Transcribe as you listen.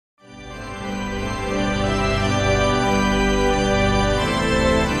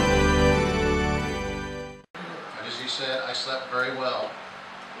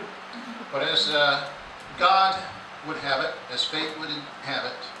would have it, as fate would have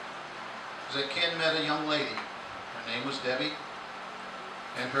it, is that Ken met a young lady. Her name was Debbie,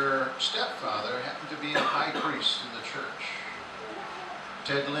 and her stepfather happened to be a high priest in the church,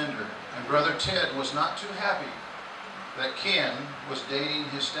 Ted Linder. And Brother Ted was not too happy that Ken was dating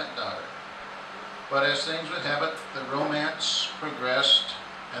his stepdaughter. But as things would have it, the romance progressed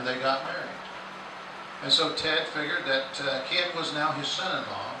and they got married. And so Ted figured that Ken was now his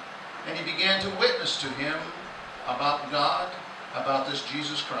son-in-law, and he began to witness to him about God, about this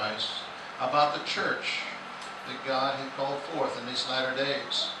Jesus Christ, about the church that God had called forth in these latter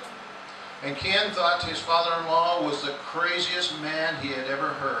days. And Ken thought his father-in-law was the craziest man he had ever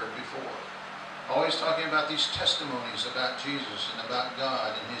heard before. Always talking about these testimonies about Jesus and about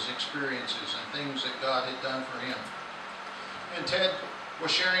God and his experiences and things that God had done for him. And Ted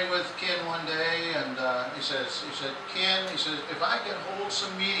was sharing with Ken one day, and he said, Ken, he says, if I could hold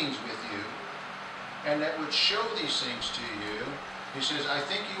some meetings with you and that would show these things to you, he says, I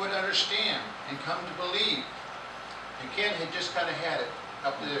think you would understand and come to believe. And Ken had just kind of had it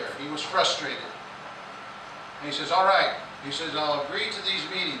up there. He was frustrated. And he says, all right. He says, I'll agree to these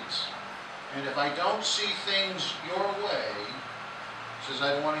meetings. And if I don't see things your way, he says,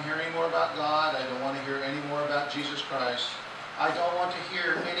 I don't want to hear any more about God. I don't want to hear any more about Jesus Christ. I don't want to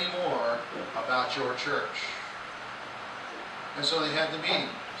hear any more about your church. And so they had the meetings.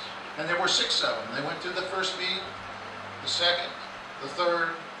 And there were 6 of them. They went through the first meeting, the second, the third,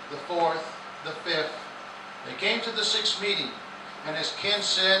 the fourth, the fifth. They came to the 6th meeting. And as Ken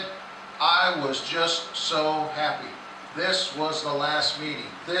said, I was just so happy. This was the last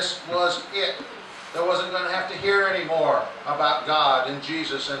meeting. This was it. There wasn't going to have to hear any more about God and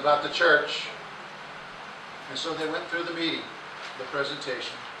Jesus and about the church. And so they went through the meeting, the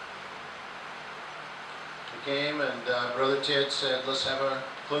presentation. They came and Brother Ted said, let's have a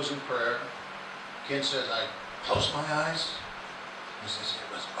closing prayer. Ken says, I closed my eyes. He says,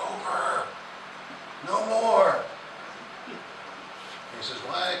 it was over. No more. He says,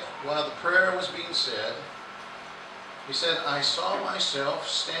 while the prayer was being said, he said, I saw myself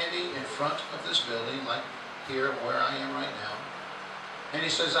standing in front of this building, like here where I am right now. And he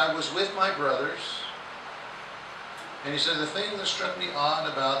says, I was with my brothers. And he said, the thing that struck me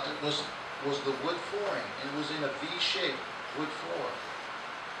odd about it was the wood flooring. It was in a V-shaped wood floor.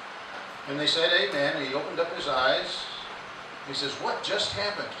 And they said, amen. And he opened up his eyes. He says, what just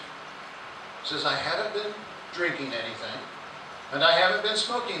happened? He says, I haven't been drinking anything. And I haven't been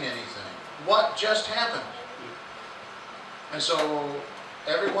smoking anything. What just happened? And so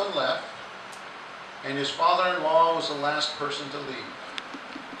everyone left, and his father-in-law was the last person to leave.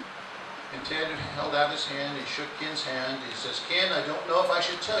 And Ted held out his hand, he shook Ken's hand, he says, Ken, I don't know if I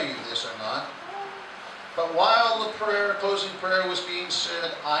should tell you this or not, but while the closing prayer was being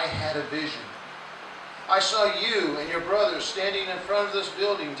said, I had a vision. I saw you and your brothers standing in front of this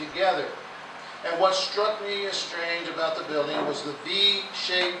building together. And what struck me as strange about the building was the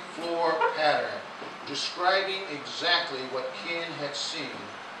V-shaped floor pattern, describing exactly what Ken had seen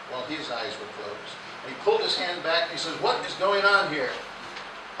while his eyes were closed. And he pulled his hand back and he says, what is going on here?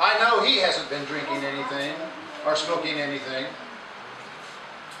 I know he hasn't been drinking anything or smoking anything.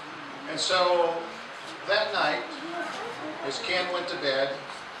 And so that night, as Ken went to bed,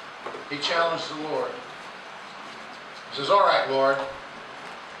 he challenged the Lord. He says, all right, Lord,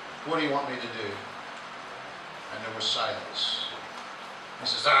 what do you want me to do? And there was silence. He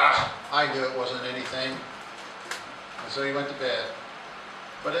says, I knew it wasn't anything. And so he went to bed.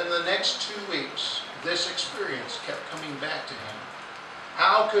 But in the next 2 weeks, this experience kept coming back to him.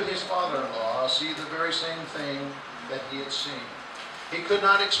 How could his father-in-law see the very same thing that he had seen? He could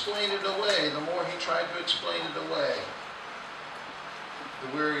not explain it away. The more he tried to explain it away,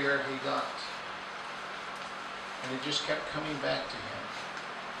 the wearier he got. And it just kept coming back to him.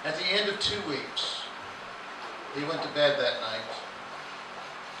 At the end of 2 weeks, he went to bed that night.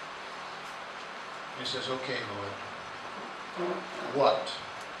 He says, okay, Lord, what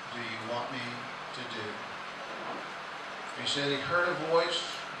do you want me to do? He said he heard a voice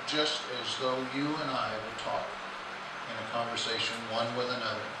just as though you and I would talk in a conversation one with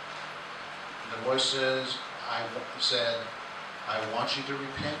another. The voice said, I want you to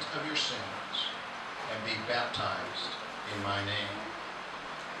repent of your sins and be baptized in my name.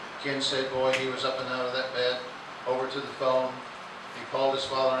 Ken said, boy, he was up and out of that bed, over to the phone. He called his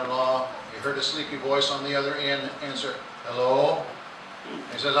father-in-law. He heard a sleepy voice on the other end answer, hello?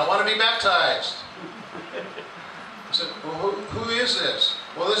 He says, I want to be baptized. I said, well, who is this?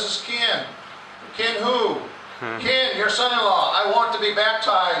 Well, this is Ken. Ken who? Ken, your son-in-law. I want to be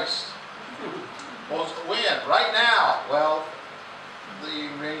baptized. Well, when? Right now. Well, they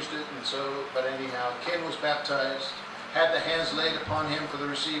arranged it, and so, but anyhow, Ken was baptized, had the hands laid upon him for the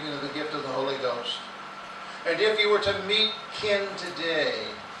receiving of the gift of the Holy Ghost. And if you were to meet Ken today,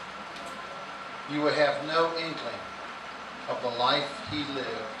 you would have no inkling of the life he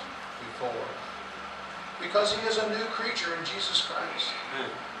lived before. Because he is a new creature in Jesus Christ.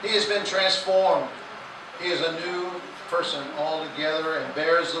 He has been transformed. He is a new person altogether and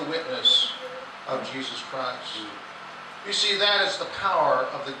bears the witness of Jesus Christ. You see, that is the power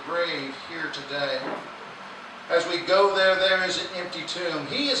of the grave here today. As we go there, there is an empty tomb.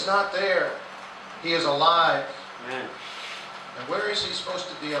 He is not there. He is alive. Amen. And where is he supposed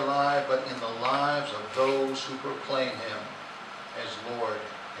to be alive but in the lives of those who proclaim him as Lord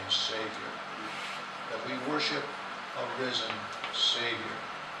and Savior? That we worship a risen Savior.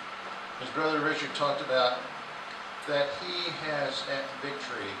 As Brother Richard talked about, that he has that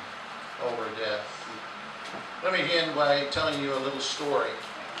victory over death. Let me begin by telling you a little story.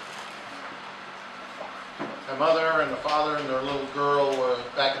 My mother and the father and their little girl were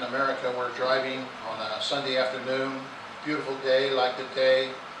back in America. Were driving on a Sunday afternoon. Beautiful day like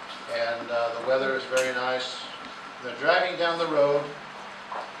today, and the weather is very nice. They're driving down the road,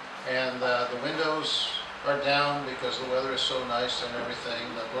 and the windows are down because the weather is so nice and everything.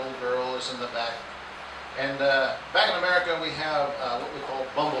 The little girl is in the back. And back in America, we have what we call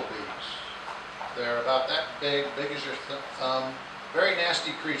bumblebees. They're about that big as your thumb. Very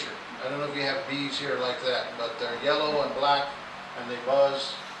nasty creature. I don't know if you have bees here like that, but they're yellow and black, and they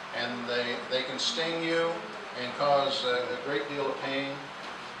buzz, and they can sting you and cause a great deal of pain.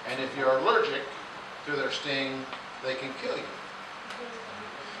 And if you're allergic to their sting, they can kill you.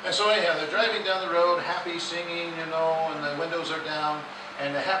 And so anyhow, they're driving down the road, happy, singing, you know, and the windows are down,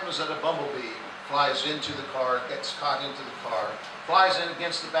 and it happens that a bumblebee flies into the car, gets caught into the car, flies in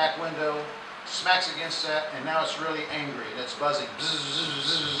against the back window, smacks against that, and now it's really angry, and it's buzzing.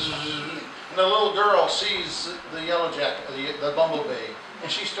 And the little girl sees the yellow jacket, the bumblebee, and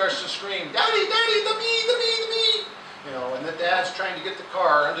she starts to scream, "Daddy, Daddy, the bee, the bee, the bee!" You know, and the dad's trying to get the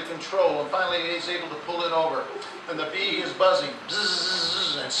car under control, and finally he's able to pull it over. And the bee is buzzing,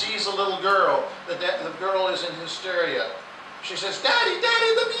 and sees the little girl. The girl is in hysteria. She says, "Daddy,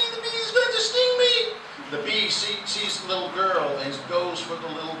 Daddy, the bee is going to sting me." The bee sees the little girl and goes for the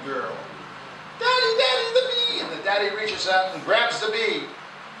little girl. "Daddy, Daddy, the bee!" And the daddy reaches out and grabs the bee,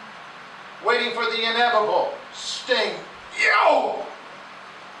 waiting for the inevitable sting. Yo!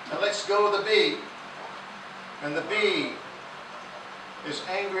 And lets go of the bee. And the bee is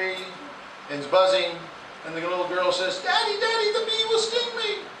angry and is buzzing. And the little girl says, "Daddy, Daddy, the bee will sting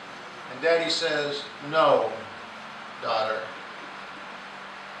me." And Daddy says, "No, daughter.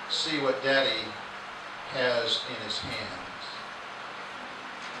 See what Daddy has in his hands.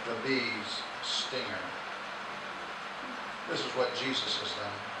 The bee's stinger." This is what Jesus has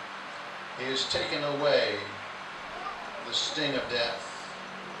done. He has taken away the sting of death.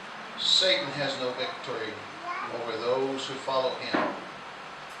 Satan has no victory over those who follow him,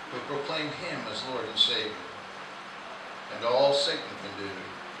 who proclaim him as Lord and Savior. And all Satan can do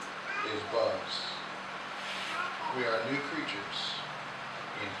is buzz. We are new creatures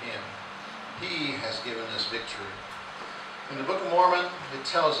in him. He has given us victory. In the Book of Mormon, it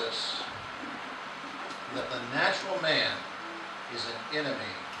tells us that the natural man is an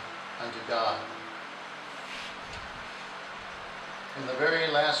enemy unto God. In the very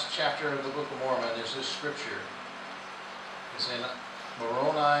last chapter of the Book of Mormon is this scripture. It's in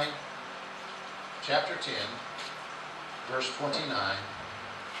Moroni chapter 10, verse 29.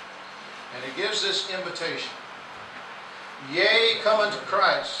 And it gives this invitation. "Yea, come unto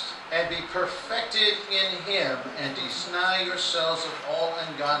Christ, and be perfected in him, and deny yourselves of all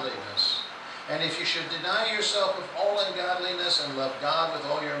ungodliness. And if you should deny yourself of all ungodliness and love God with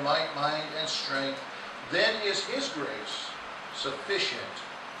all your might, mind, and strength, then is his grace sufficient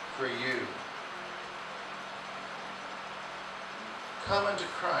for you." Come unto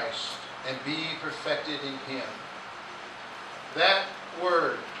Christ and be perfected in him. That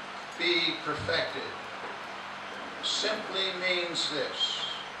word, be perfected, simply means this: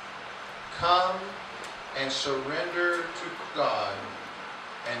 come and surrender to God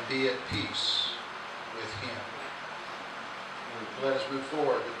and be at peace with him. And let us move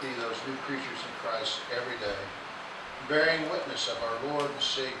forward to be those new creatures in Christ every day, bearing witness of our Lord and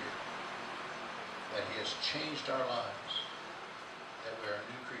Savior, that he has changed our lives, that we are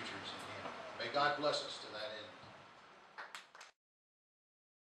new creatures in him. May God bless us to that end.